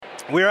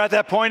We're at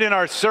that point in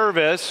our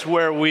service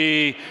where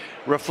we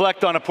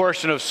reflect on a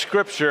portion of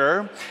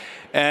Scripture,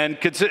 and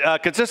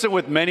consistent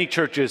with many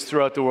churches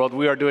throughout the world,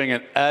 we are doing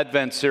an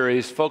Advent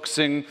series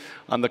focusing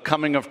on the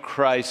coming of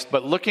Christ,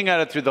 but looking at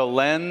it through the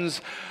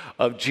lens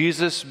of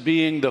Jesus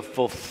being the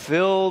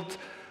fulfilled,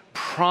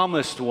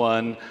 promised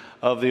one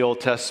of the Old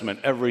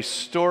Testament. Every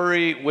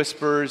story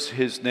whispers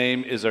his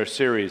name is our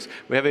series.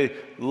 We have a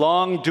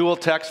long dual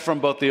text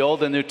from both the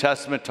Old and New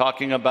Testament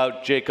talking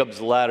about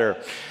Jacob's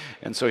ladder.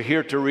 And so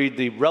here to read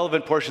the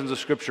relevant portions of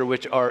Scripture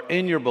which are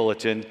in your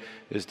bulletin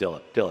is Dylan.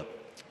 Dylan.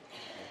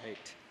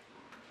 Right.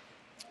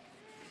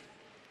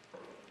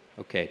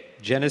 Okay,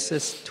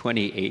 Genesis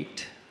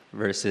 28,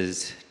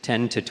 verses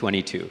 10 to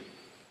 22.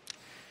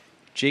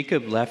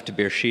 Jacob left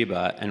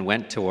Beersheba and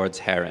went towards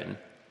Haran,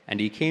 and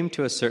he came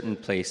to a certain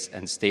place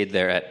and stayed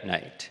there at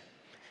night,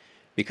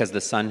 because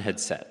the sun had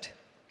set.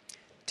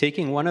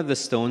 Taking one of the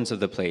stones of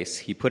the place,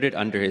 he put it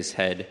under his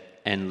head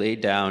and lay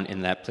down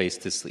in that place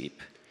to sleep.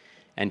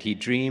 And he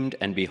dreamed,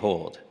 and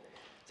behold,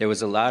 there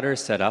was a ladder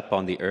set up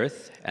on the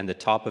earth, and the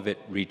top of it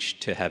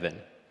reached to heaven.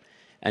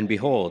 And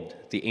behold,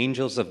 the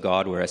angels of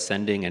God were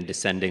ascending and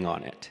descending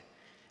on it.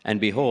 And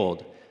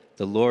behold,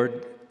 the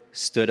Lord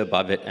stood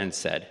above it and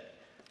said,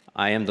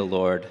 I am the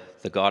Lord,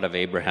 the God of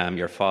Abraham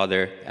your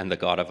father, and the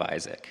God of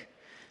Isaac.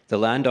 The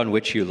land on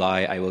which you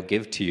lie I will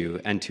give to you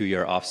and to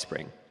your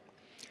offspring.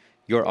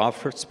 Your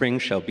offspring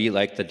shall be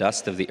like the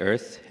dust of the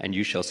earth, and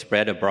you shall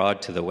spread abroad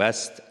to the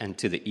west and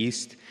to the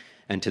east,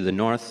 and to the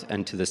north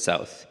and to the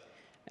south.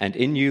 And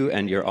in you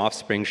and your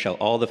offspring shall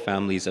all the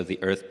families of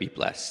the earth be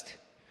blessed.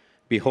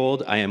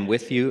 Behold, I am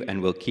with you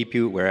and will keep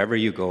you wherever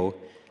you go,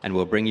 and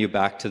will bring you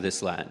back to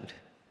this land.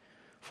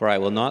 For I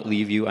will not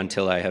leave you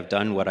until I have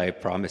done what I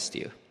promised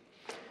you.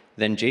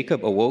 Then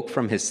Jacob awoke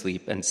from his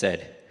sleep and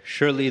said,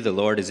 Surely the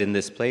Lord is in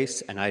this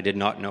place, and I did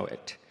not know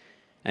it.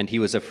 And he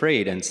was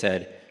afraid and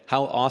said,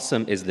 How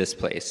awesome is this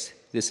place!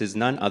 This is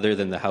none other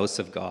than the house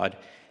of God,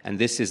 and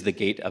this is the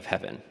gate of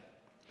heaven.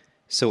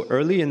 So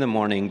early in the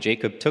morning,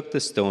 Jacob took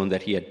the stone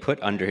that he had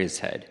put under his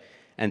head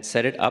and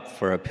set it up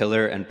for a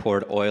pillar and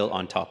poured oil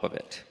on top of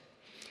it.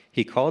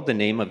 He called the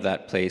name of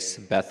that place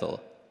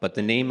Bethel, but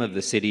the name of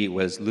the city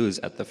was Luz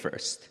at the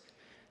first.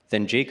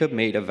 Then Jacob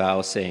made a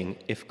vow, saying,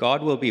 If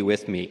God will be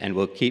with me and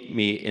will keep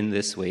me in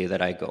this way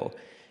that I go,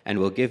 and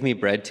will give me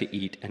bread to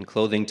eat and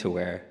clothing to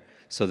wear,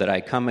 so that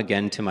I come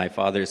again to my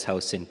father's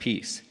house in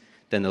peace,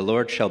 then the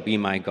Lord shall be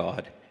my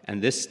God,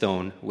 and this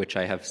stone, which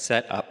I have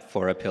set up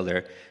for a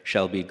pillar,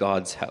 shall be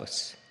God's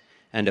house.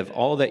 And of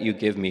all that you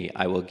give me,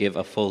 I will give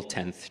a full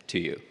tenth to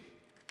you.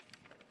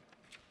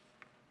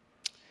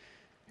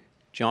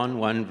 John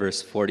 1,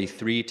 verse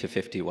 43 to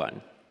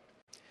 51.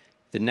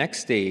 The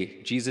next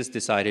day, Jesus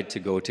decided to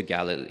go to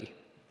Galilee.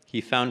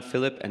 He found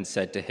Philip and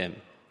said to him,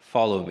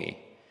 Follow me.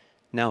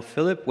 Now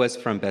Philip was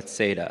from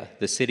Bethsaida,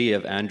 the city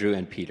of Andrew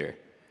and Peter.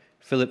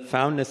 Philip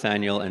found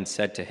Nathanael and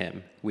said to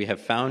him, We have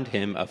found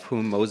him of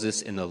whom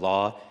Moses in the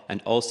law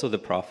and also the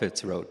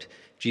prophets wrote,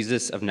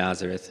 Jesus of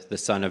Nazareth, the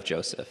son of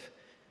Joseph.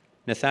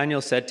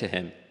 Nathanael said to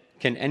him,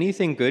 Can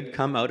anything good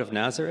come out of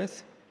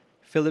Nazareth?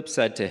 Philip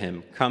said to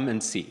him, Come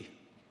and see.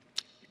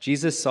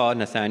 Jesus saw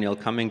Nathanael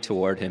coming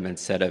toward him and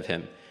said of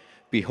him,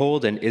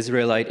 Behold, an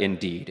Israelite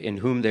indeed, in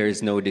whom there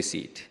is no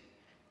deceit.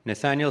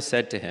 Nathanael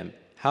said to him,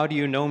 How do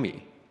you know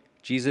me?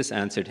 Jesus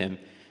answered him,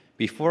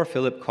 Before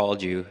Philip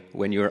called you,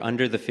 when you were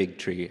under the fig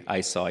tree,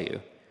 I saw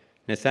you.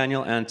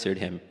 Nathanael answered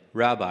him,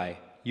 Rabbi,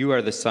 you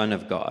are the Son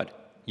of God.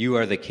 You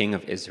are the King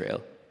of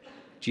Israel.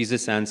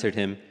 Jesus answered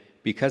him,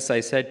 Because I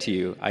said to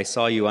you, I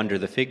saw you under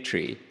the fig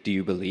tree, do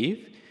you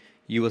believe?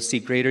 You will see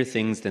greater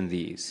things than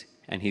these.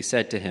 And he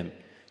said to him,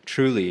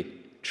 Truly,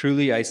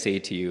 truly I say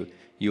to you,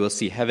 you will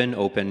see heaven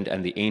opened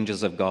and the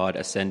angels of God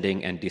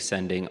ascending and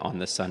descending on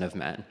the Son of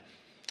Man.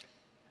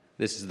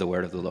 This is the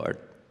word of the Lord.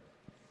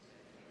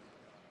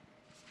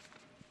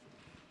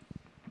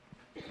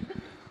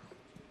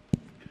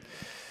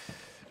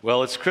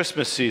 Well, it's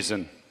Christmas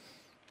season.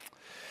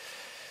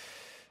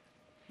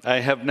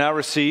 I have now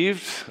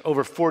received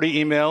over 40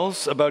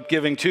 emails about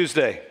Giving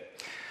Tuesday.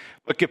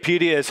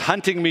 Wikipedia is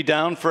hunting me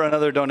down for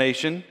another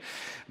donation.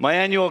 My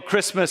annual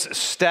Christmas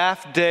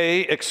staff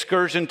day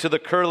excursion to the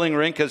curling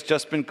rink has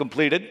just been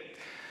completed.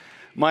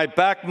 My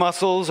back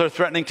muscles are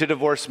threatening to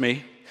divorce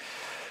me.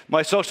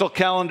 My social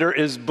calendar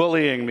is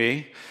bullying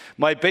me.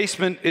 My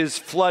basement is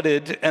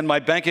flooded, and my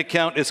bank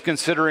account is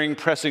considering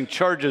pressing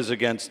charges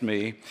against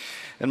me.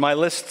 And my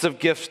lists of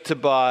gifts to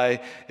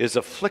buy is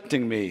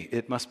afflicting me.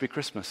 It must be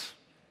Christmas.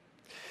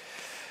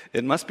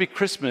 It must be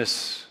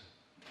Christmas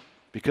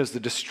because the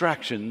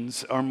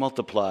distractions are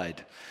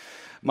multiplied.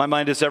 My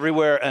mind is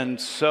everywhere, and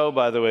so,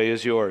 by the way,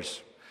 is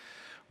yours.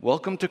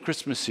 Welcome to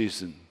Christmas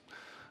season,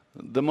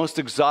 the most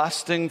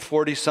exhausting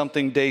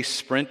 40-something day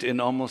sprint in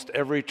almost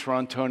every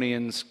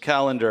Torontonian's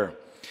calendar.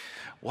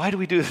 Why do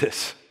we do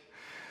this?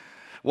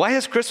 Why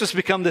has Christmas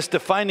become this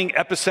defining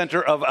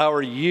epicenter of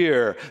our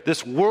year,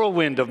 this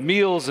whirlwind of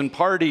meals and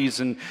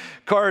parties and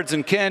cards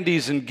and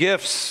candies and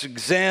gifts,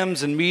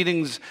 exams and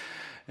meetings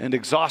and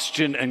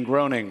exhaustion and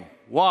groaning?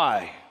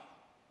 Why?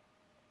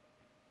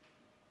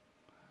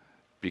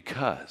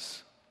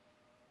 Because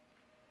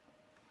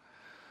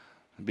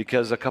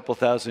a couple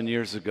thousand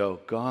years ago,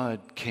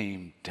 God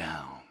came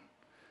down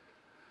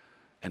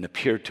and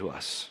appeared to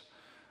us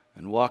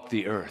and walked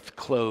the earth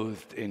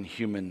clothed in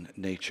human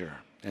nature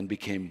and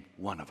became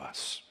one of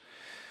us.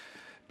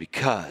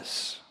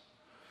 Because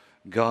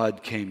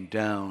God came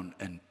down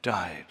and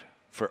died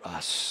for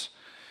us.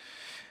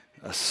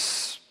 A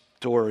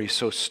story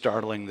so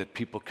startling that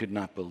people could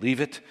not believe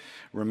it,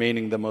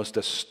 remaining the most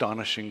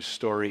astonishing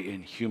story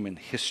in human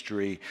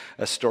history,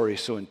 a story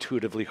so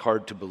intuitively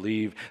hard to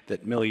believe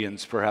that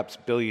millions, perhaps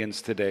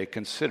billions today,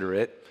 consider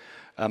it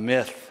a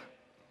myth.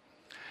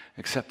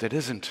 Except it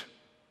isn't.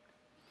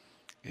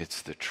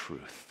 It's the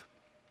truth.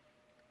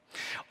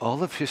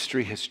 All of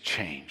history has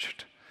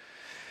changed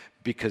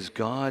because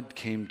God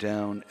came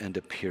down and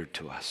appeared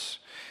to us.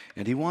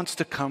 And he wants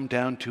to come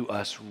down to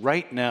us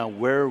right now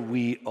where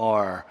we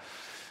are,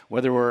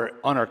 whether we're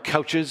on our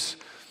couches,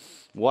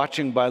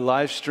 watching by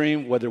live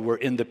stream, whether we're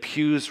in the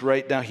pews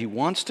right now. He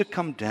wants to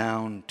come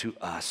down to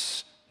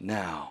us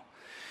now.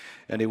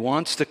 And he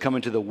wants to come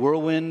into the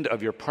whirlwind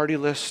of your party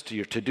list,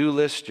 your to-do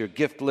list, your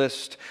gift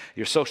list,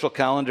 your social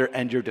calendar,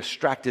 and your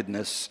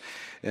distractedness,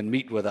 and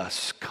meet with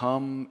us.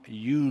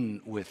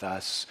 Commune with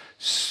us.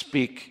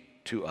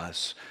 Speak to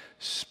us.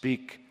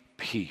 Speak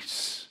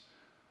peace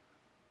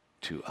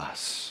to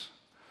us.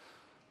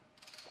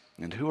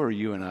 And who are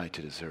you and I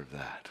to deserve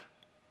that?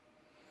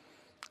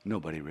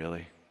 Nobody,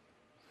 really.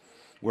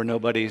 We're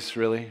nobodies,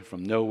 really,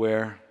 from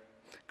nowhere,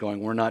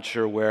 going we're not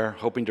sure where,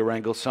 hoping to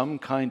wrangle some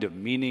kind of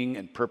meaning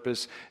and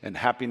purpose and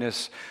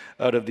happiness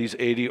out of these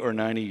 80 or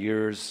 90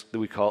 years that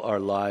we call our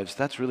lives.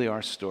 That's really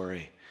our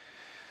story.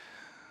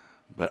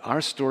 But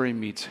our story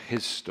meets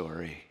his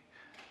story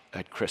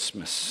at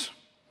Christmas.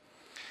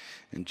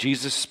 And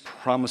Jesus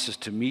promises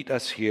to meet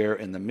us here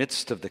in the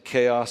midst of the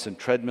chaos and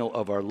treadmill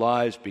of our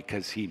lives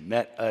because he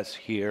met us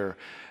here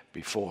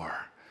before.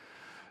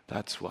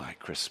 That's why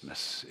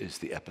Christmas is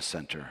the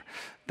epicenter.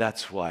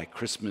 That's why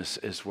Christmas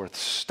is worth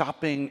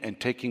stopping and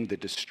taking the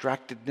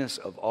distractedness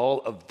of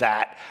all of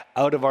that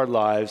out of our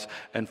lives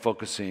and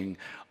focusing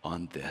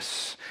on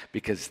this.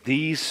 Because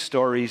these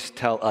stories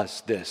tell us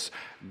this: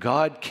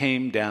 God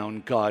came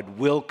down, God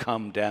will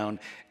come down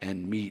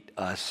and meet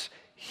us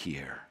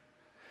here.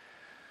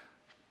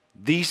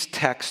 These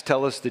texts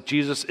tell us that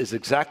Jesus is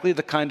exactly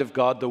the kind of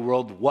God the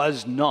world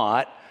was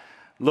not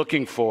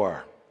looking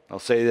for. I'll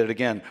say that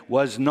again,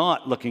 was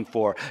not looking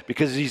for,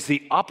 because he's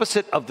the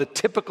opposite of the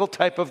typical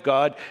type of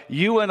God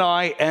you and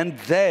I and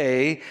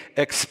they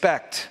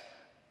expect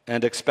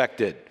and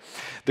expected.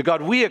 The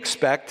God we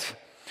expect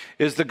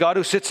is the God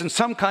who sits in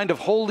some kind of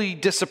holy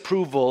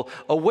disapproval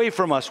away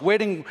from us,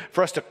 waiting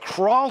for us to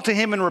crawl to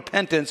him in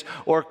repentance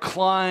or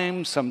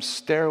climb some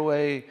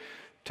stairway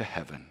to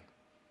heaven.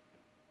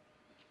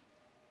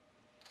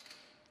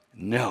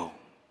 No.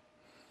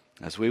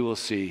 As we will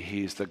see,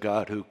 he's the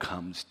God who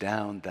comes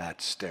down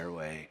that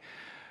stairway,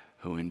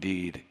 who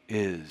indeed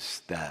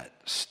is that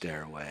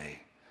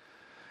stairway,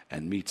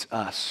 and meets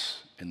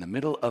us in the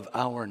middle of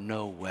our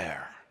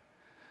nowhere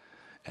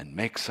and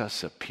makes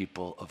us a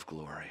people of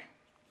glory.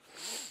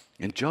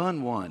 In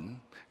John 1,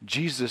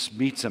 Jesus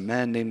meets a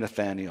man named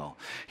Nathanael.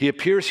 He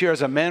appears here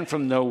as a man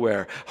from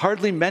nowhere,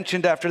 hardly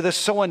mentioned after this,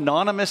 so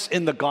anonymous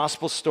in the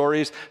gospel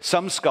stories.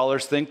 Some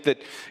scholars think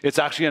that it's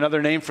actually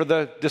another name for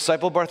the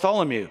disciple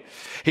Bartholomew.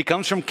 He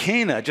comes from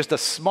Cana, just a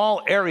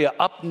small area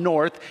up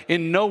north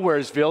in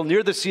Nowheresville,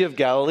 near the Sea of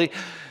Galilee,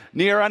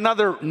 near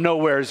another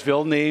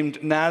Nowheresville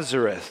named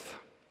Nazareth.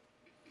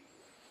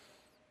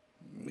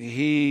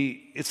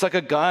 It's like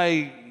a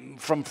guy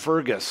from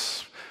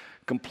Fergus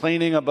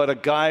complaining about a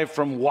guy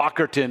from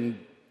Walkerton.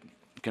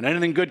 Can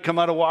anything good come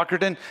out of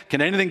Walkerton? Can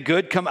anything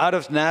good come out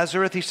of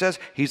Nazareth? He says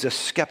he's a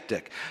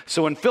skeptic.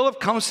 So when Philip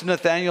comes to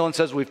Nathanael and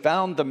says, we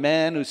found the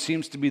man who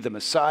seems to be the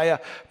Messiah,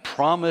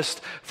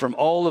 promised from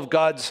all of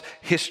God's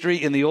history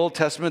in the Old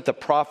Testament, the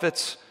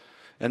prophets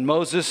and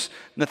Moses,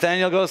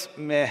 Nathanael goes,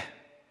 meh.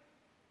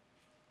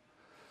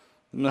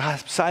 The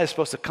Messiah is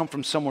supposed to come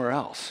from somewhere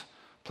else,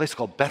 a place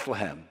called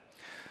Bethlehem,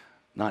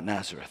 not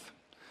Nazareth.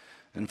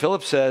 And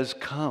Philip says,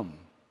 come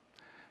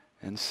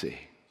and see.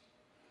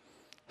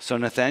 So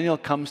Nathanael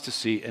comes to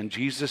see, and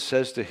Jesus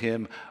says to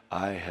him,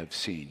 I have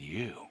seen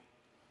you.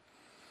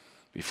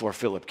 Before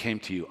Philip came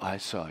to you, I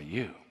saw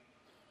you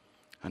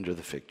under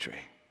the fig tree.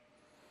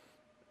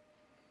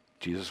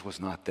 Jesus was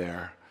not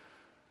there.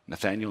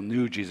 Nathanael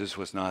knew Jesus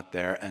was not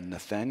there, and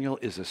Nathanael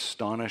is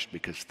astonished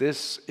because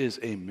this is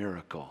a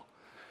miracle.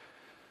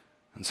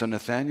 And so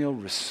Nathanael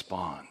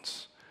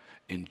responds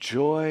in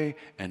joy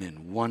and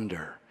in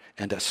wonder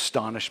and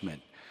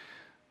astonishment.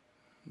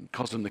 He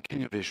calls him the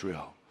King of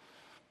Israel,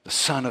 the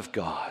Son of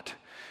God.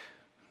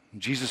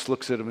 Jesus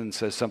looks at him and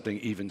says something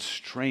even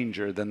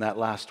stranger than that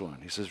last one.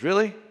 He says,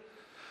 really?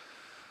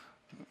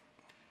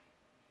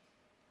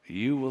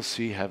 You will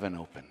see heaven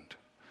opened,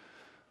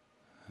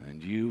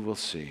 and you will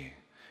see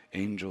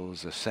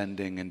angels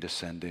ascending and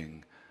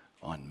descending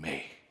on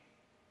me.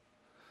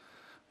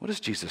 What is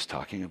Jesus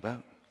talking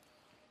about?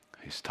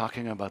 He's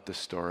talking about the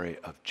story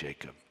of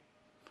Jacob.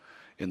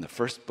 in the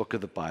first book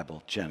of the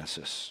Bible,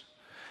 Genesis.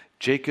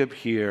 Jacob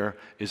here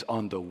is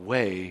on the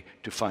way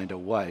to find a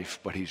wife,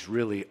 but he's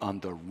really on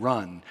the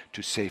run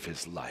to save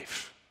his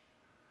life.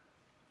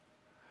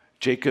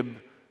 Jacob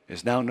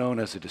is now known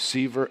as a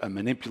deceiver, a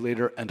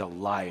manipulator, and a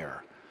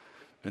liar.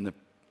 In the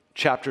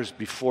chapters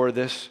before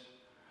this,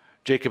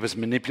 Jacob has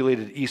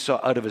manipulated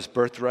Esau out of his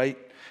birthright,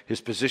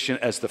 his position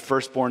as the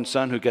firstborn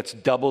son who gets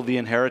double the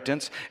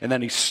inheritance, and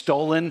then he's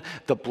stolen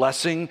the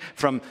blessing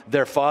from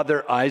their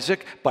father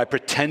Isaac by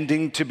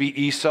pretending to be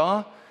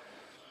Esau.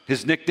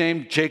 His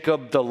nickname,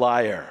 Jacob the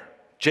liar,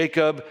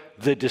 Jacob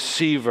the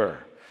deceiver.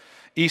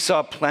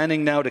 Esau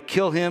planning now to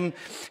kill him.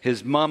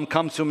 His mom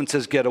comes to him and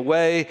says, get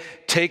away,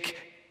 take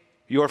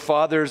your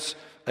father's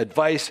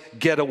advice,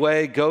 get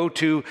away, go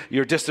to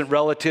your distant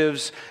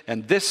relatives.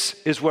 And this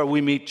is where we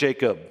meet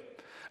Jacob,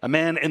 a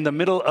man in the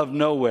middle of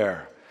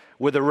nowhere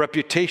with a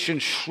reputation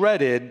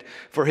shredded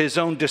for his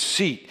own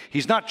deceit.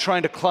 He's not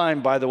trying to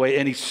climb, by the way,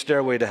 any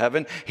stairway to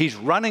heaven. He's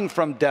running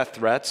from death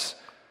threats,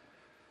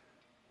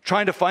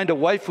 trying to find a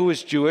wife who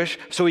is Jewish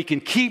so he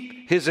can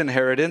keep his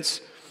inheritance,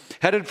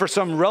 headed for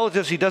some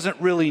relatives he doesn't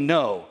really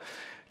know.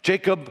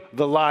 Jacob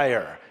the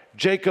liar,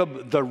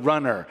 Jacob the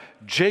runner,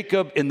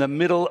 Jacob in the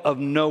middle of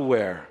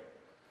nowhere,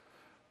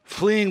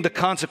 fleeing the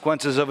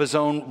consequences of his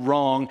own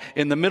wrong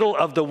in the middle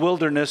of the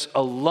wilderness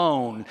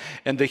alone.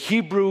 And the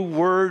Hebrew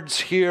words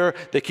here,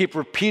 they keep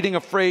repeating a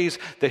phrase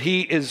that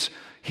he is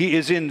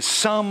in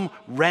some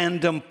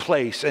random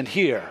place. And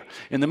here,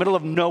 in the middle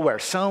of nowhere,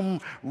 some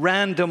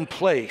random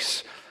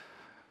place,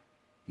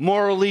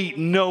 morally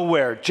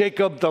nowhere,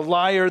 Jacob the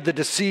liar, the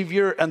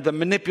deceiver, and the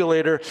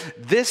manipulator,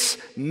 this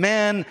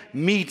man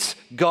meets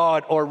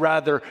God, or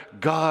rather,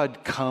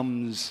 God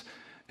comes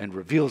and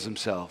reveals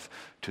himself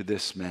to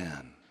this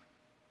man.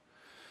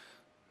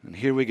 And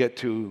here we get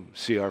to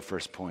see our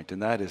first point,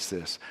 and that is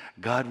this: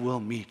 God will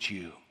meet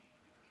you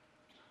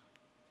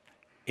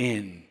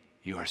in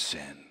your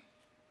sin.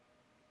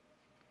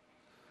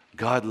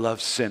 God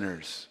loves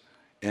sinners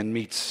and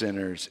meets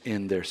sinners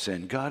in their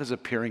sin. God is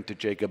appearing to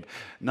Jacob,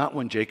 not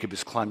when Jacob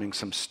is climbing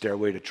some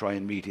stairway to try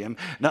and meet him,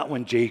 not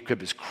when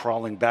Jacob is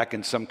crawling back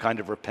in some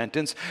kind of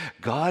repentance.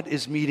 God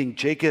is meeting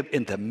Jacob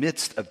in the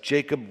midst of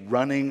Jacob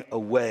running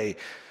away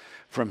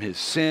from his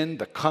sin,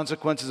 the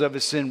consequences of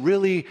his sin,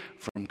 really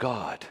from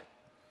God.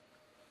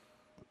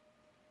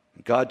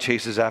 God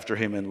chases after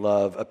him in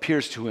love,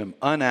 appears to him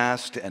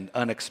unasked and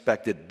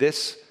unexpected.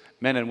 This,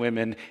 men and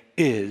women,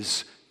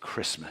 is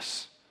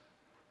Christmas.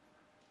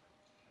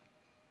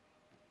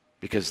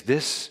 Because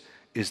this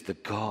is the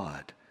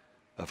God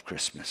of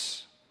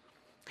Christmas.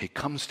 He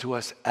comes to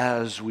us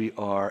as we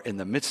are in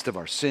the midst of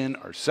our sin,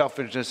 our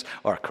selfishness,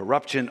 our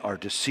corruption, our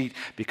deceit,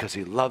 because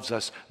he loves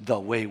us the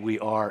way we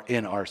are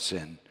in our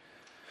sin.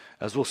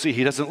 As we'll see,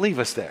 he doesn't leave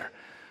us there,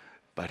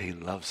 but he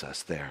loves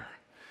us there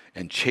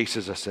and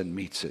chases us and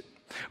meets it.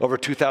 Over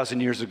 2,000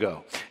 years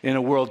ago, in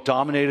a world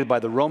dominated by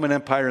the Roman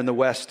Empire in the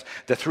West,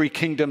 the Three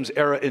Kingdoms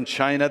era in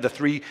China,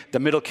 the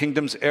Middle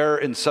Kingdoms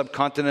era in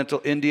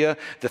subcontinental India,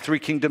 the Three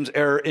Kingdoms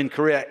era in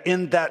Korea,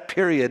 in that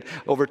period,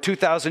 over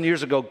 2,000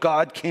 years ago,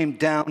 God came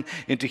down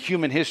into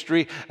human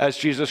history as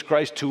Jesus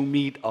Christ to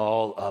meet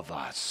all of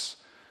us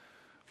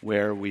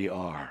where we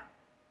are.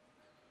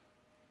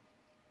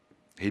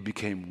 He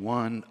became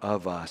one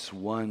of us,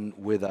 one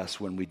with us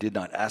when we did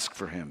not ask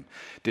for him,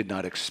 did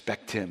not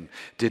expect him,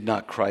 did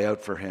not cry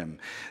out for him.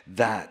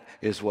 That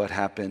is what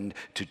happened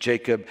to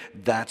Jacob.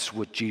 That's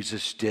what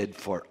Jesus did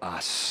for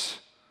us.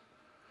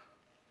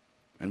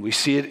 And we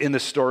see it in the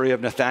story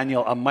of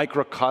Nathanael, a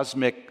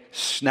microcosmic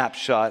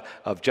snapshot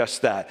of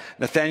just that.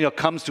 Nathanael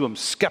comes to him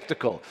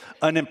skeptical,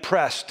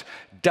 unimpressed,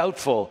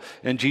 doubtful,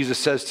 and Jesus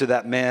says to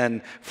that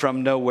man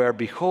from nowhere,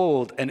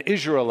 "Behold, an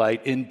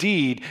Israelite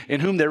indeed, in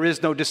whom there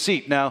is no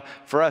deceit." Now,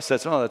 for us,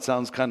 that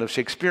sounds kind of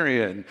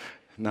Shakespearean.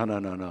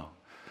 No.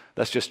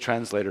 That's just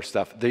translator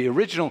stuff. The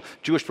original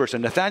Jewish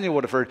person, Nathanael,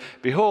 would have heard,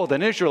 "Behold,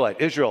 an Israelite,"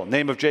 Israel,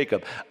 name of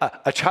Jacob,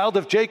 a child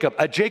of Jacob,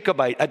 a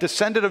Jacobite, a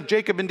descendant of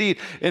Jacob indeed,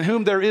 in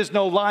whom there is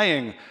no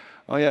lying.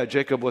 Oh yeah,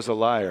 Jacob was a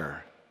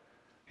liar.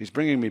 He's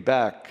bringing me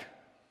back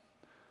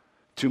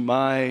to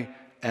my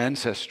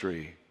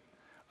ancestry.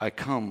 I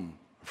come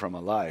from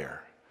a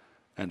liar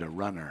and a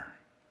runner.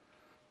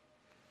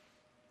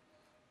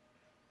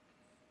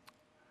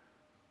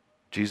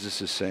 Jesus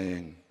is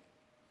saying,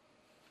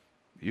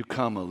 you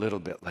come a little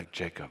bit like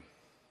Jacob,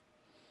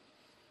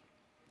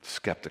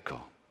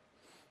 skeptical,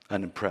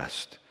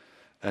 unimpressed,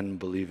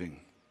 unbelieving.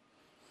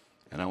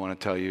 And I want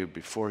to tell you,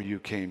 before you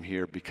came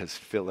here, because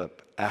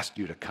Philip asked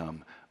you to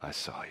come, I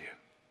saw you.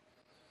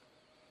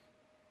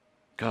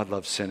 God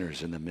loves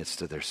sinners in the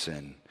midst of their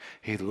sin.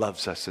 He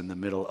loves us in the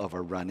middle of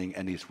our running,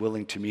 and he's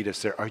willing to meet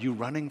us there. Are you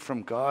running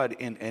from God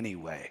in any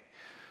way?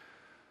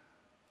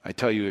 I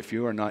tell you, if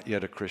you are not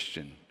yet a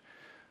Christian,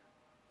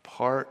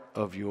 part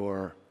of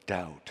your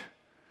doubt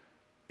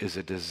is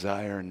a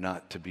desire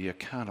not to be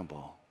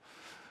accountable,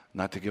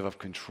 not to give up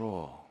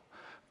control.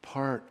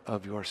 Part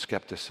of your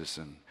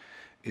skepticism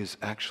is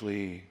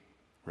actually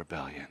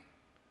rebellion.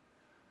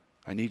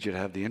 I need you to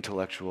have the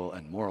intellectual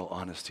and moral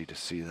honesty to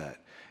see that.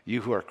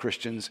 You who are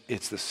Christians,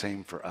 it's the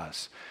same for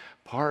us.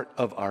 Part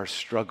of our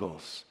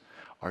struggles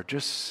are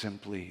just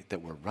simply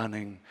that we're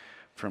running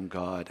from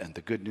God, and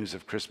the good news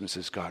of Christmas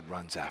is God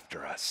runs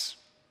after us.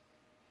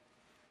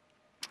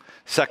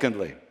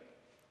 Secondly,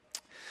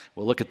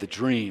 we'll look at the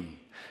dream,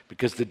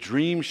 because the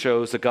dream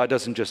shows that God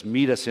doesn't just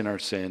meet us in our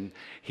sin,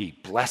 he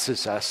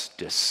blesses us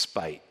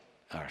despite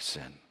our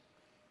sin.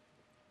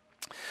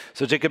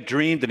 So Jacob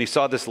dreamed, and he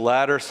saw this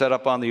ladder set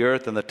up on the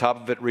earth, and the top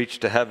of it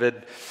reached to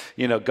heaven.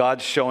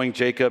 God's showing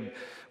Jacob,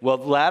 well,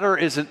 ladder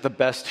isn't the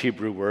best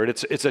Hebrew word.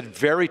 It's a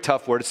very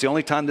tough word. It's the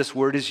only time this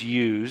word is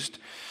used.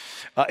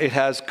 It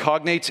has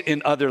cognates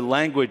in other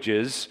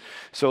languages.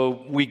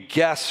 So we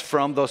guess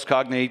from those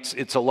cognates,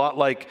 it's a lot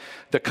like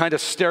the kind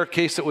of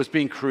staircase that was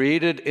being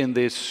created in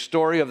the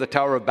story of the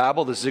Tower of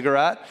Babel, the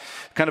ziggurat,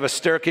 kind of a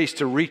staircase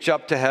to reach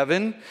up to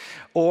heaven.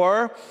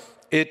 Or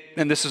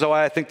and this is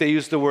why I think they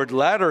use the word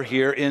ladder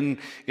here. In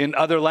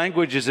other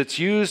languages, it's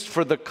used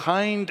for the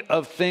kind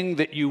of thing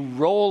that you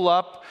roll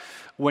up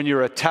when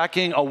you're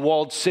attacking a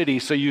walled city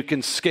so you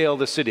can scale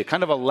the city.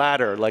 Kind of a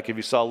ladder, like if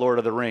you saw Lord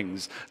of the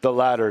Rings, the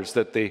ladders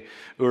that the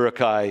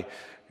Uruk-hai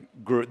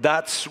grew.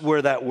 That's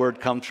where that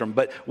word comes from.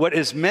 But what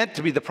is meant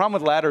to be, the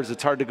problem with ladders,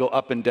 it's hard to go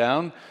up and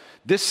down.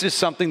 This is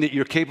something that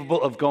you're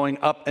capable of going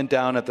up and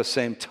down at the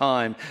same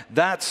time.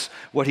 That's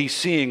what he's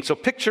seeing. So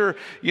picture,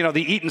 the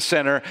Eaton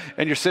Center,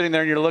 and you're sitting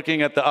there and you're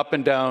looking at the up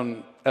and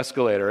down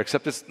escalator,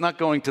 except it's not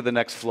going to the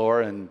next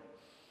floor, and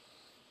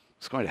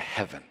it's going to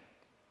heaven.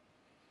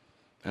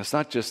 And it's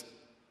not just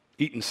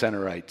Eaton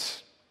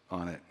Centerites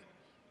on it.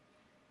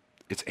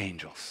 It's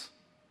angels.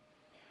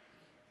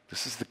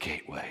 This is the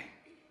gateway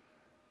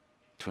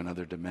to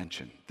another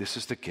dimension. This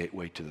is the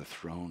gateway to the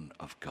throne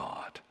of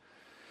God.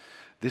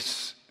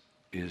 This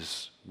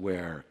is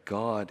where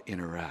God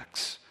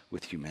interacts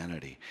with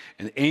humanity.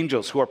 And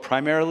angels, who are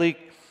primarily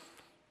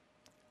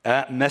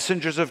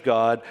messengers of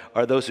God,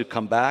 are those who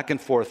come back and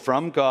forth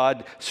from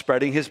God,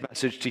 spreading his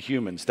message to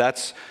humans.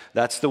 That's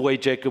the way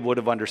Jacob would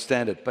have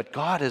understood it. But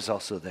God is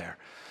also there.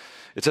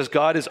 It says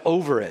God is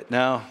over it.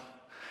 Now,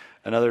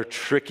 another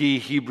tricky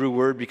Hebrew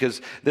word, because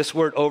this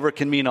word over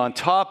can mean on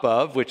top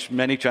of, which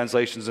many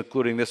translations,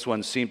 including this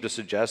one, seem to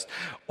suggest,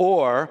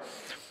 or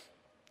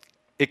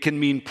it can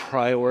mean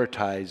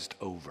prioritized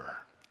over,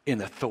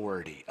 in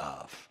authority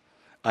of.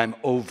 I'm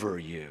over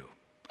you.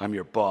 I'm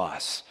your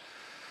boss.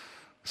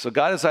 So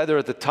God is either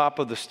at the top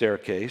of the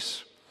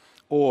staircase,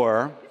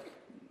 or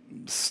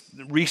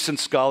recent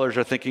scholars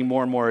are thinking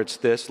more and more it's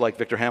this, like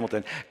Victor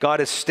Hamilton.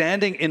 God is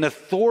standing in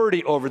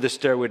authority over the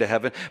stairway to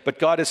heaven, but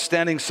God is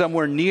standing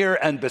somewhere near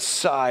and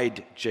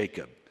beside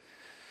Jacob.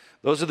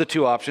 Those are the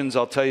two options.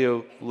 I'll tell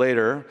you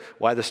later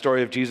why the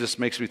story of Jesus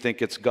makes me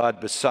think it's God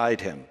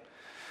beside him.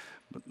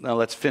 But now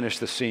let's finish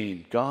the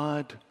scene.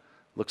 God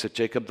looks at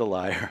Jacob the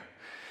liar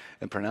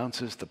and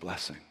pronounces the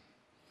blessing.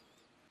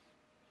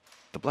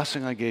 The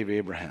blessing I gave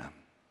Abraham,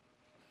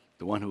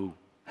 the one who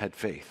had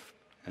faith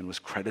and was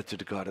credited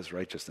to God as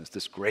righteousness,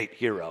 this great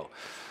hero.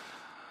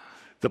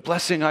 The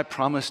blessing I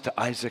promised to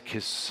Isaac,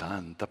 his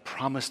son, the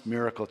promised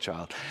miracle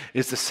child,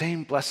 is the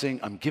same blessing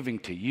I'm giving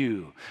to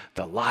you,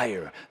 the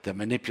liar, the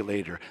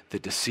manipulator, the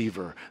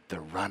deceiver,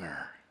 the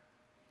runner.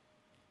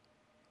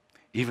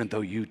 Even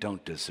though you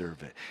don't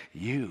deserve it,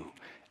 you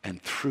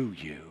and through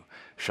you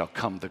shall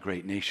come the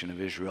great nation of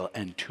Israel,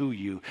 and to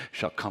you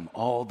shall come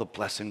all the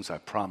blessings I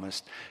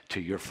promised to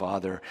your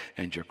father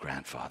and your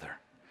grandfather.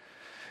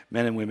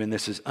 Men and women,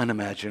 this is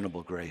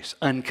unimaginable grace,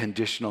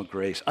 unconditional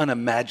grace,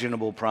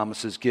 unimaginable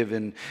promises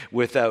given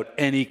without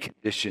any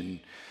condition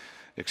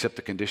except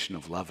the condition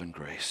of love and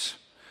grace.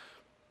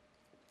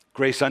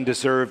 Grace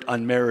undeserved,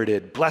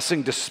 unmerited,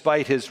 blessing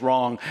despite his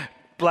wrong,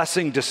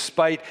 blessing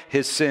despite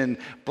his sin,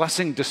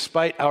 blessing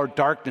despite our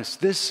darkness.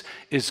 This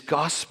is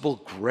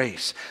gospel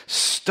grace.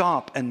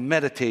 Stop and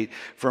meditate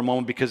for a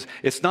moment, because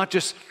it's not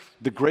just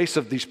the grace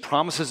of these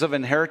promises of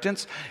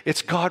inheritance,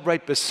 it's God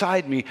right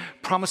beside me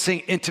promising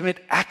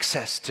intimate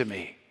access to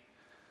me.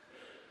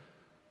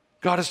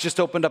 God has just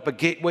opened up a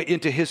gateway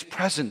into his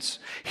presence.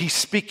 He's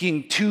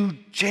speaking to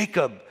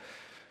Jacob.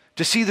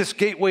 To see this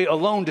gateway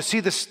alone, to see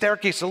the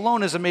staircase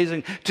alone is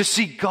amazing. To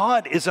see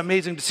God is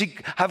amazing. To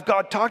have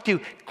God talk to you,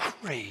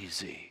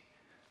 crazy.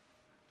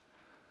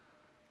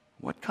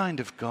 What kind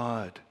of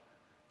God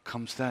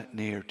comes that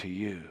near to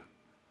you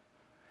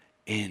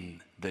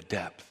in the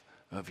depth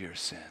of your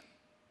sin?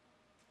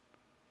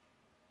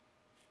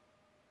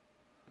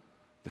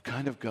 The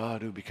kind of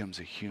God who becomes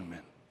a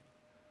human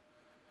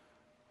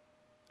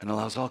and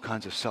allows all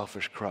kinds of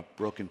selfish, corrupt,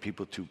 broken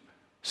people to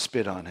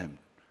spit on him,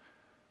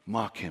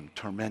 mock him,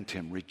 torment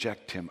him,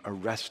 reject him,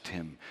 arrest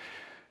him,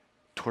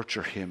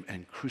 torture him,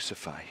 and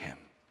crucify him.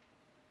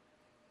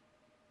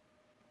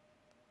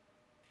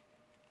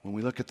 When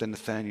we look at the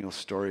Nathanael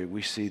story,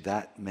 we see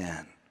that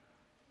man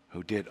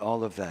who did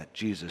all of that,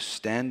 Jesus,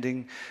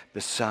 standing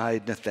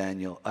beside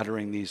Nathanael,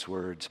 uttering these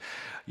words,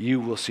 "You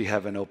will see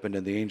heaven opened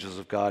and the angels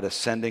of God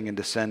ascending and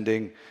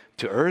descending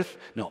to earth."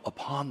 No,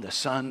 upon the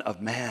Son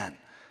of Man.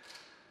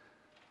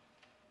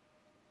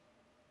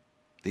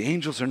 The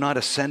angels are not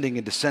ascending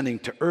and descending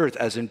to earth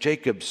as in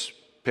Jacob's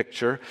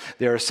picture.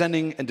 They are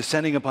ascending and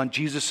descending upon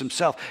Jesus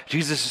himself.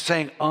 Jesus is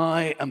saying,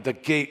 I am the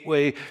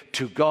gateway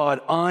to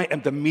God. I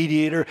am the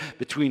mediator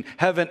between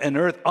heaven and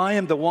earth. I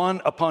am the one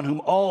upon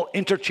whom all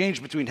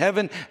interchange between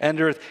heaven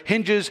and earth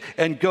hinges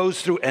and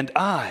goes through. And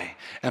I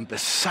am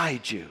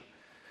beside you,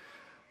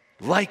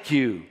 like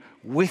you,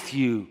 with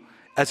you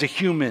as a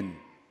human.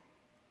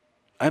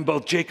 I'm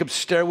both Jacob's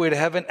stairway to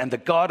heaven and the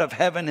God of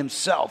heaven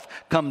himself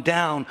come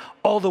down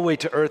all the way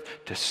to earth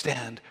to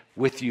stand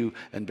with you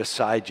and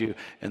beside you,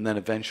 and then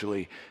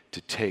eventually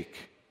to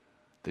take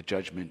the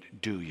judgment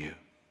due you.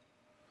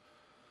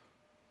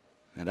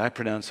 And I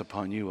pronounce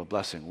upon you a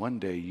blessing. One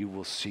day you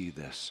will see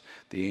this,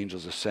 the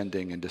angels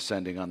ascending and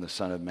descending on the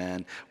Son of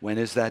Man. When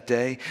is that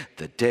day?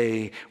 The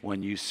day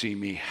when you see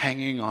me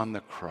hanging on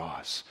the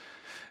cross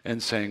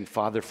and saying,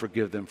 Father,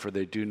 forgive them, for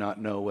they do not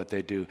know what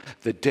they do.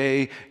 The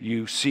day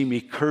you see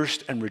me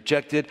cursed and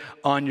rejected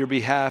on your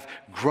behalf,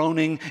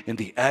 groaning in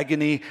the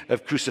agony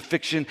of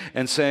crucifixion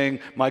and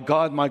saying, my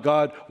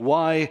God,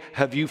 why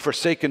have you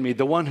forsaken me?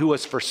 The one who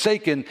was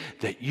forsaken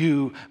that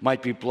you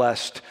might be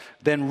blessed.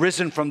 Then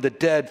risen from the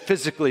dead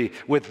physically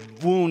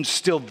with wounds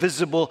still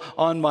visible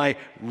on my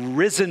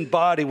risen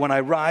body. When I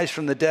rise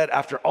from the dead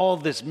after all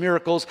this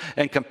miracles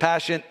and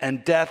compassion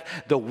and death,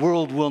 the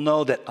world will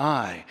know that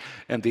I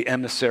am the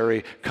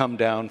emissary come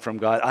down from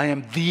God. I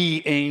am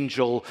the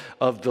angel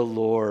of the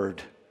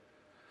Lord,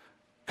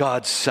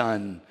 God's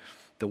Son,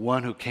 the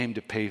one who came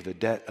to pay the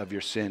debt of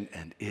your sin,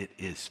 and it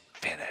is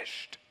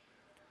finished.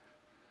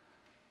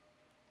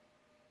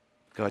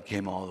 God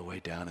came all the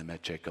way down and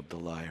met Jacob the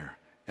liar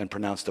and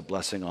pronounced a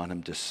blessing on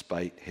him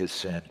despite his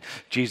sin.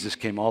 Jesus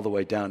came all the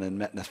way down and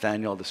met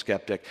Nathanael the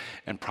skeptic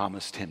and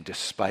promised him,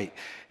 despite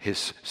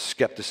his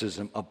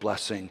skepticism, a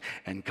blessing.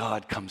 And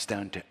God comes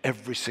down to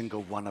every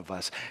single one of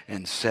us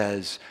and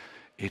says,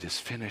 it is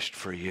finished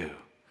for you.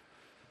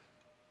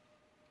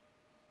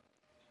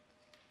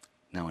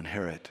 Now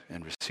inherit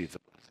and receive the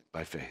blessing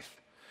by faith.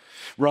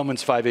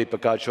 Romans 5:8,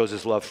 but God shows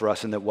his love for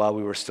us in that while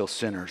we were still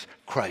sinners,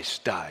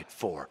 Christ died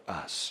for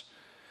us.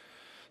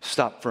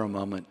 Stop for a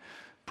moment.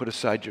 Put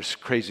aside your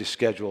crazy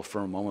schedule for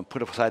a moment.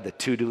 Put aside the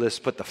to-do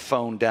list. Put the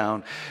phone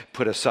down.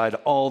 Put aside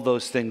all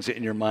those things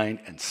in your mind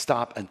and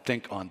stop and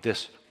think on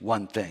this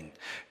one thing.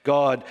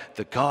 God,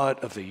 the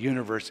God of the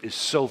universe, is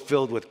so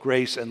filled with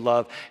grace and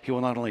love. He will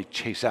not only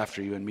chase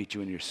after you and meet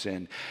you in your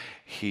sin,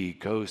 he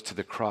goes to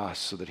the cross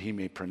so that he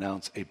may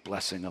pronounce a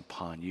blessing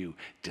upon you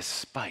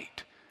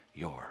despite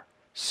your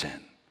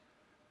sin.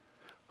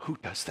 Who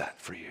does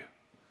that for you?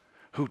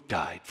 Who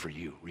died for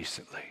you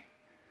recently?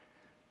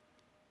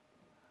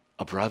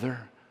 A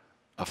brother,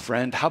 a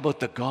friend? How about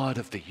the God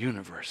of the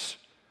universe,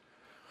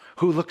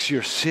 who looks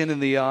your sin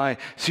in the eye,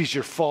 sees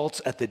your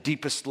faults at the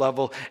deepest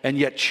level, and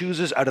yet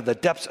chooses out of the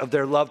depths of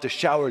their love to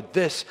shower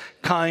this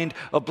kind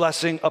of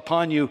blessing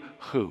upon you?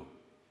 Who?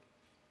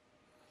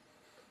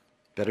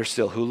 Better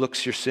still, who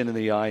looks your sin in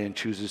the eye and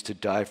chooses to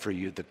die for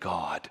you? The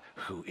God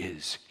who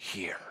is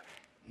here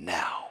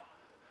now.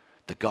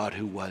 The God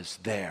who was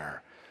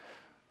there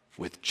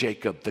with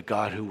Jacob, the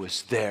God who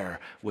was there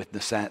with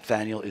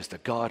Nathanael, is the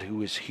God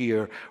who is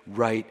here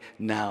right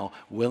now,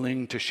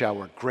 willing to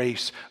shower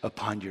grace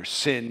upon your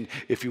sin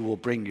if you will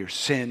bring your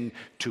sin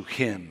to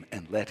him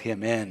and let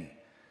him in.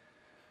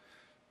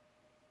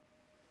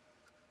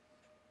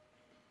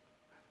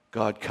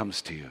 God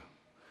comes to you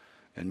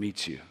and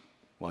meets you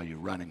while you're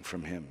running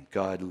from him.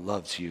 God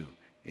loves you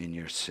in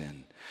your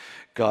sin.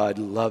 God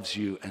loves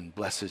you and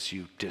blesses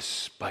you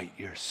despite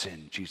your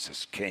sin.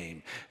 Jesus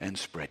came and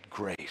spread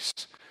grace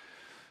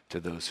to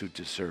those who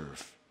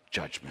deserve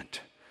judgment.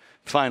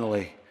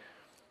 Finally,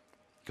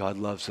 God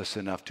loves us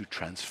enough to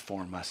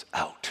transform us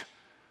out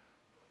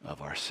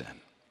of our sin.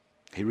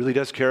 He really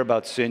does care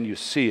about sin. You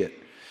see it.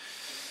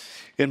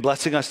 In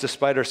blessing us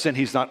despite our sin,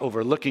 he's not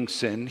overlooking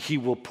sin. He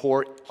will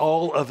pour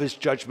all of his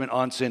judgment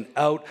on sin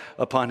out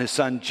upon his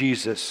son,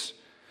 Jesus.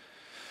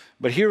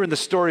 But here in the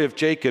story of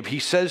Jacob, he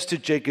says to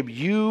Jacob,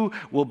 you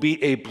will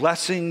be a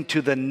blessing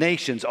to the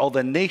nations. All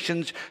the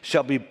nations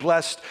shall be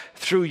blessed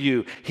through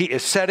you. He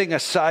is setting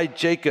aside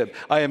Jacob.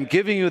 I am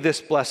giving you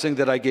this blessing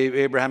that I gave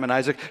Abraham and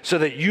Isaac so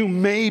that you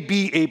may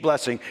be a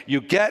blessing.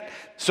 You get,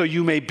 so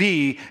you may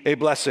be a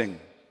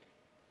blessing.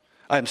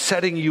 I am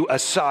setting you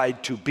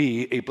aside to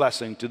be a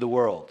blessing to the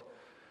world.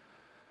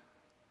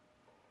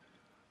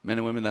 Men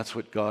and women, that's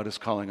what God is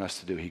calling us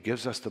to do. He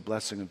gives us the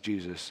blessing of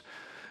Jesus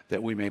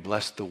that we may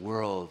bless the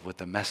world with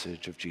the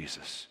message of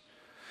Jesus.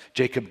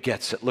 Jacob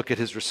gets it. Look at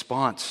his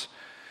response.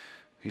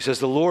 He says,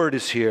 the Lord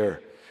is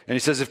here. And he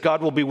says, if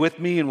God will be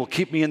with me and will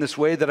keep me in this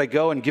way that I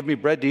go and give me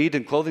bread to eat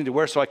and clothing to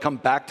wear so I come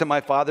back to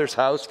my father's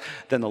house,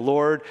 then the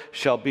Lord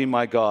shall be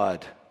my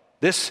God.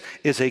 This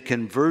is a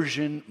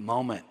conversion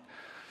moment,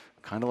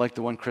 kind of like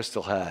the one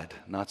Crystal had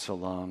not so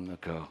long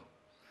ago.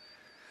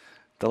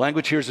 The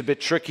language here is a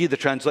bit tricky. The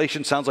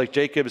translation sounds like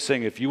Jacob is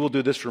saying, if you will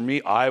do this for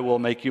me, I will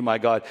make you my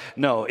God.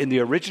 No, in the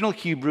original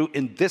Hebrew,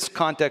 in this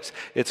context,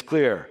 it's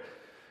clear.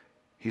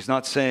 He's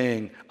not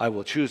saying, I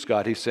will choose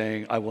God. He's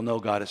saying, I will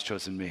know God has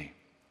chosen me.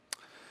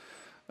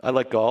 I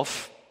like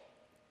golf,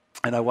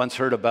 and I once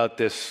heard about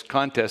this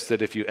contest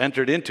that if you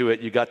entered into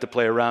it, you got to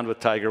play around with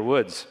Tiger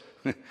Woods.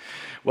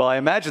 Well, I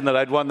imagined that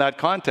I'd won that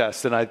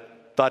contest, and I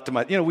thought to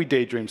myself, we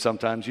daydream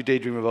sometimes. You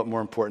daydream about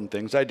more important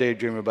things. I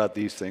daydream about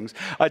these things.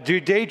 I do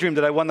daydream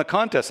that I won the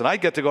contest, and I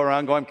get to go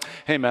around going,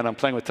 hey, man, I'm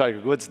playing with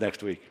Tiger Woods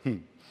next week.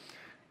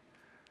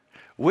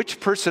 Which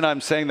person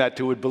I'm saying that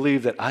to would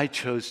believe that I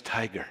chose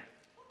Tiger?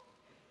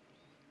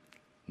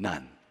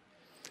 None.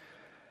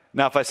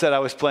 Now, if I said I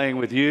was playing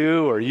with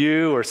you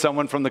or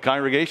someone from the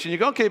congregation, you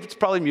go, okay, it's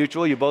probably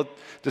mutual. You both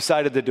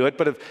decided to do it.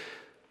 But if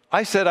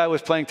I said I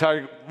was playing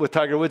with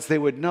Tiger Woods, they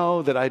would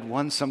know that I'd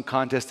won some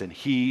contest and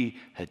he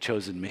had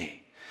chosen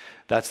me.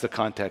 That's the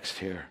context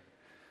here.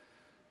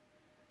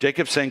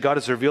 Jacob's saying, God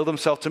has revealed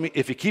himself to me.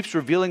 If he keeps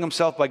revealing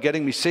himself by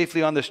getting me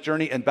safely on this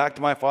journey and back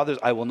to my father's,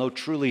 I will know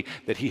truly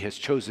that he has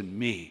chosen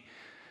me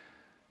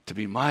to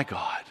be my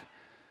God,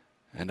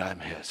 and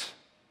I'm his.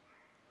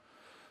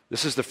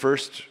 This is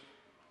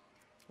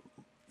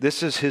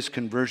his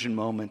conversion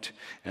moment,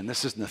 and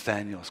this is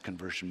Nathanael's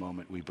conversion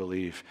moment, we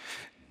believe.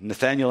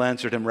 Nathanael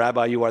answered him,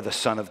 Rabbi, you are the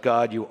Son of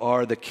God. You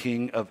are the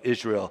King of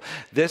Israel.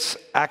 This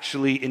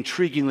actually,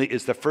 intriguingly,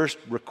 is the first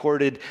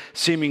recorded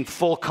seeming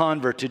full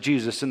convert to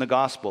Jesus in the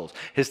Gospels.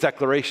 His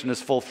declaration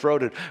is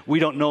full-throated. We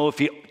don't know if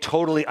he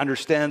totally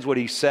understands what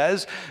he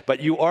says, but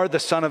you are the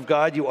Son of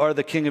God. You are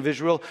the King of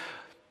Israel.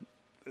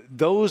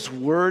 Those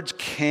words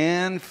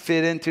can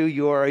fit into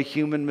you are a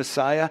human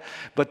Messiah,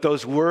 but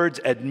those words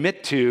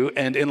admit to,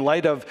 and in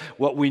light of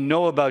what we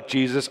know about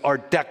Jesus, are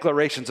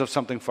declarations of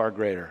something far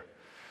greater.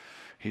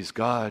 He's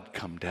God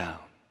come down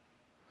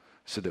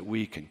so that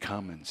we can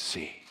come and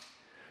see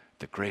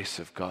the grace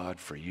of God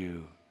for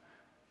you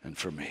and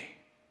for me.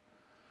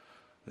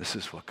 This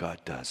is what God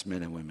does,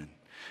 men and women.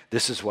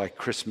 This is why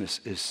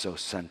Christmas is so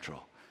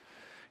central.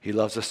 He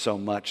loves us so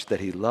much that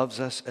he loves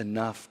us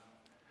enough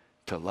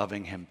to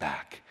loving him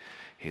back.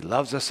 He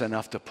loves us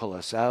enough to pull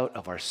us out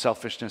of our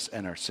selfishness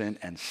and our sin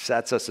and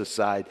sets us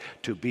aside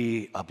to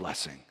be a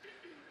blessing.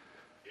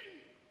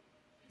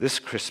 This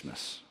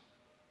Christmas,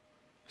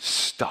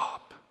 stop.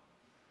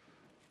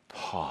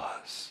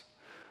 Pause.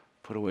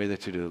 Put away the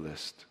to-do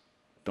list.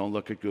 Don't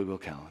look at Google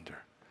Calendar.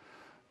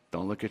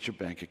 Don't look at your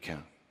bank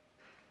account.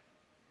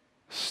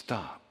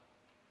 Stop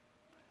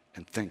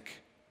and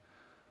think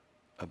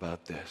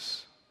about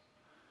this.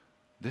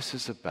 This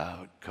is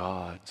about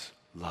God's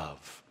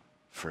love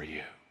for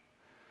you.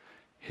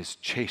 His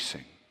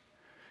chasing,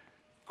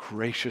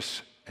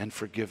 gracious and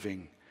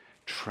forgiving,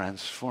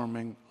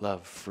 transforming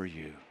love for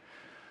you.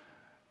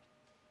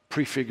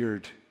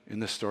 Prefigured in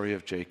the story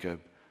of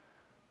Jacob,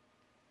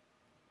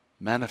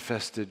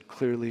 manifested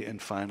clearly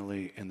and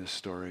finally in the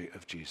story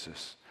of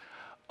Jesus,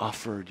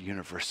 offered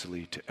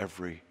universally to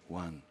every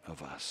one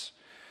of us.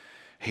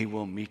 He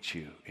will meet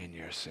you in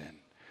your sin.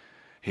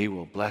 He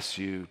will bless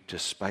you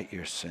despite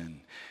your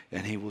sin,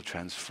 and he will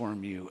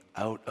transform you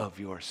out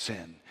of your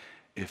sin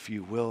if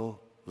you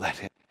will let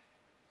him.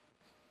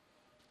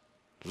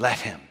 Let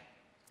him.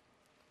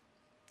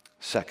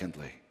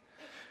 Secondly,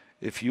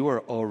 if you are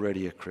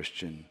already a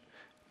Christian,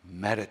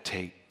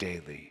 meditate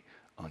daily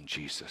on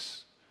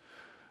Jesus.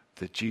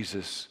 The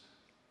Jesus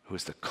who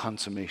is the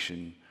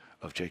consummation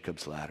of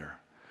Jacob's ladder,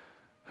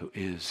 who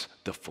is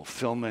the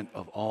fulfillment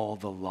of all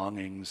the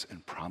longings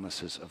and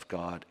promises of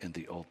God in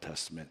the Old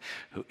Testament,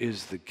 who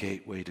is the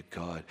gateway to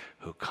God,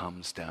 who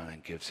comes down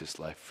and gives his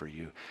life for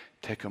you.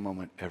 Take a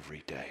moment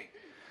every day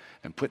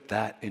and put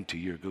that into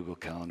your Google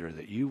Calendar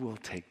that you will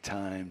take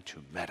time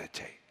to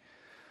meditate.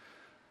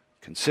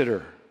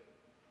 Consider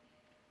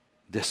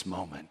this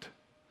moment.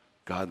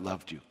 God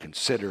loved you.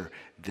 Consider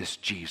this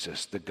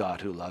Jesus, the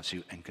God who loves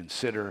you, and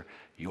consider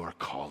your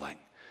calling.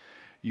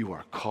 You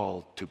are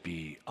called to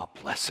be a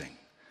blessing.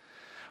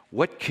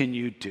 What can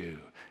you do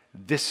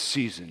this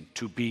season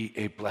to be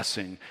a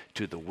blessing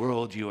to the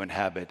world you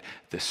inhabit,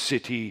 the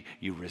city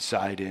you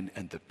reside in,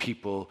 and the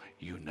people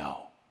you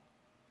know?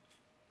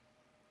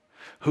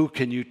 Who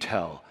can you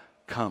tell,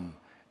 come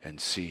and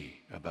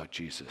see about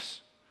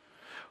Jesus?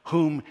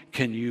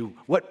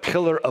 What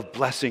pillar of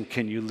blessing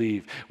can you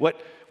leave? What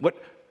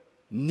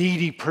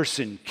needy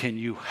person can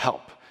you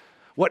help?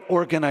 What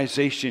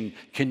organization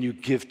can you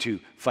give to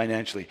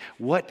financially?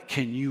 What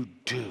can you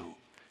do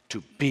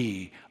to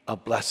be a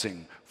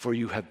blessing? For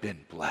you have been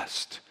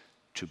blessed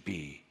to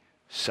be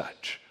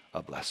such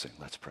a blessing.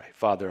 Let's pray.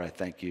 Father, I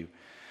thank you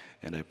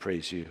and I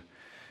praise you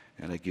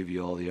and I give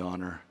you all the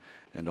honor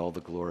and all the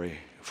glory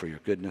for your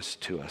goodness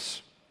to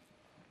us.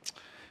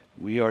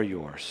 We are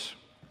yours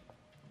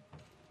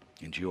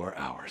and you are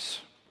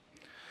ours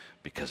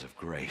because of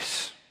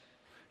grace.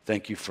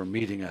 Thank you for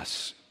meeting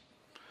us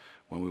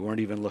when we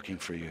weren't even looking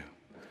for you.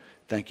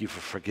 Thank you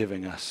for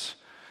forgiving us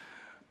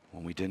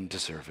when we didn't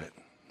deserve it.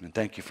 And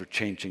thank you for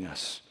changing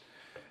us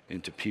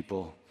into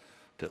people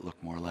that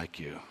look more like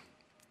you.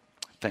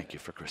 Thank you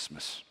for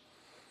Christmas.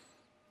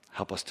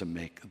 Help us to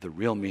make the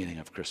real meaning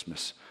of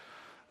Christmas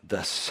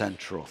the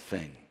central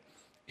thing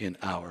in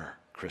our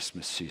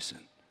Christmas season.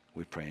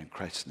 We pray in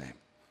Christ's name.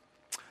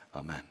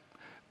 Amen.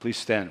 Please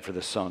stand for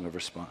the song of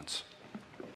response.